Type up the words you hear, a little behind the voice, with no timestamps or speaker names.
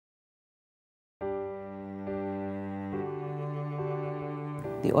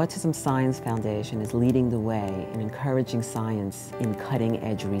The Autism Science Foundation is leading the way in encouraging science in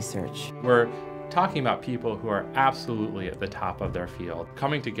cutting-edge research. We're talking about people who are absolutely at the top of their field,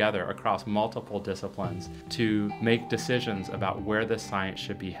 coming together across multiple disciplines to make decisions about where this science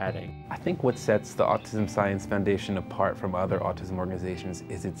should be heading. I think what sets the Autism Science Foundation apart from other autism organizations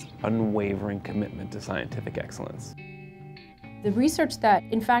is its unwavering commitment to scientific excellence. The research that,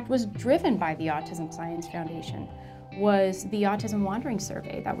 in fact, was driven by the Autism Science Foundation was the Autism Wandering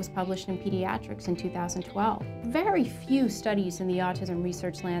Survey that was published in Pediatrics in 2012. Very few studies in the autism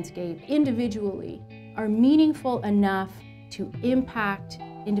research landscape individually are meaningful enough to impact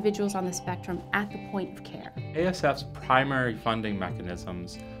individuals on the spectrum at the point of care. ASF's primary funding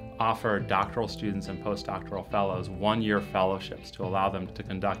mechanisms offer doctoral students and postdoctoral fellows one-year fellowships to allow them to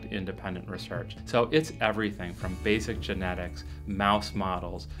conduct independent research. So it's everything from basic genetics, mouse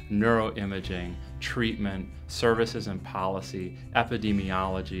models, neuroimaging, treatment, services and policy,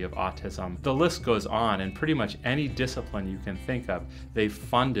 epidemiology of autism. The list goes on, and pretty much any discipline you can think of, they've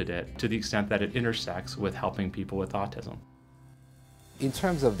funded it to the extent that it intersects with helping people with autism. In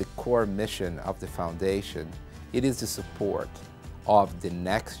terms of the core mission of the foundation, it is the support of the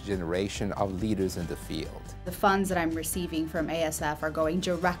next generation of leaders in the field. The funds that I'm receiving from ASF are going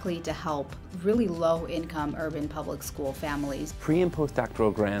directly to help really low-income urban public school families. Pre- and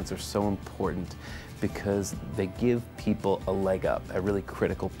postdoctoral grants are so important because they give people a leg up at really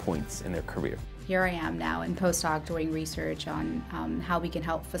critical points in their career. Here I am now in postdoc doing research on how we can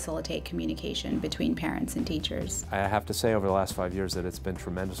help facilitate communication between parents and teachers. I have to say over the last 5 years that it's been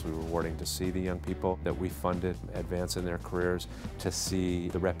tremendously rewarding to see the young people that we funded advance in their careers, to see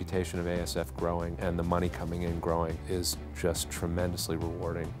the reputation of ASF growing and the money coming in growing is just tremendously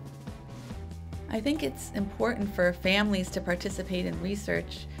rewarding. I think it's important for families to participate in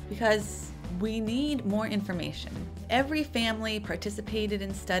research because we need more information. Every family participated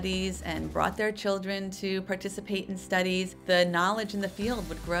in studies and brought their children to participate in studies. The knowledge in the field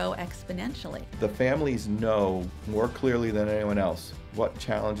would grow exponentially. The families know more clearly than anyone else what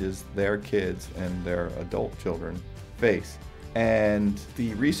challenges their kids and their adult children face. And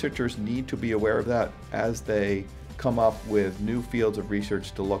the researchers need to be aware of that as they come up with new fields of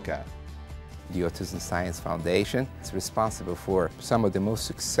research to look at. The Autism Science Foundation is responsible for some of the most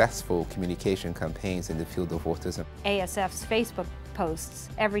successful communication campaigns in the field of autism. ASF's Facebook posts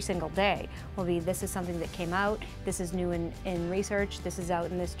every single day will be, this is something that came out, this is new in research, this is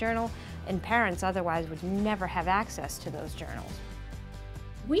out in this journal, and parents otherwise would never have access to those journals.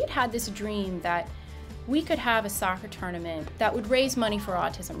 We'd had this dream that we could have a soccer tournament that would raise money for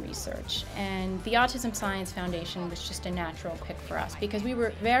autism research, and the Autism Science Foundation was just a natural pick for us because we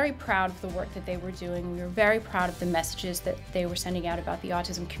were very proud of the work that they were doing. We were very proud of the messages that they were sending out about the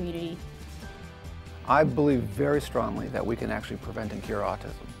autism community. I believe very strongly that we can actually prevent and cure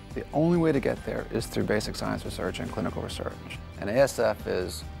autism. The only way to get there is through basic science research and clinical research. And ASF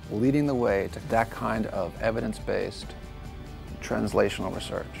is leading the way to that kind of evidence-based translational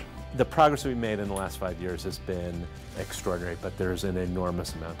research. The progress we've made in the last 5 years has been extraordinary, but there's an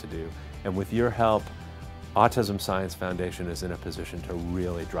enormous amount to do. And with your help, Autism Science Foundation is in a position to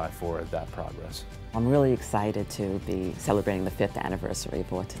really drive forward that progress. I'm really excited to be celebrating the 5th anniversary of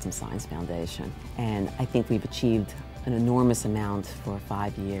Autism Science Foundation. And I think we've achieved an enormous amount for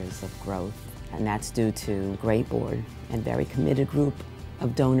 5 years of growth. And that's due to a great board and very committed group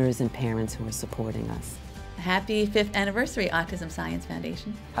of donors and parents who are supporting us. Happy 5th anniversary, Autism Science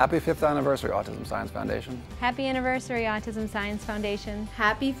Foundation. Happy 5th anniversary, Autism Science Foundation. Happy anniversary, Autism Science Foundation.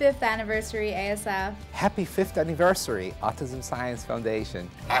 Happy 5th anniversary, ASF. Happy 5th anniversary, Autism Science Foundation.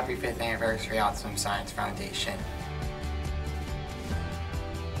 Happy 5th anniversary, Autism Science Foundation.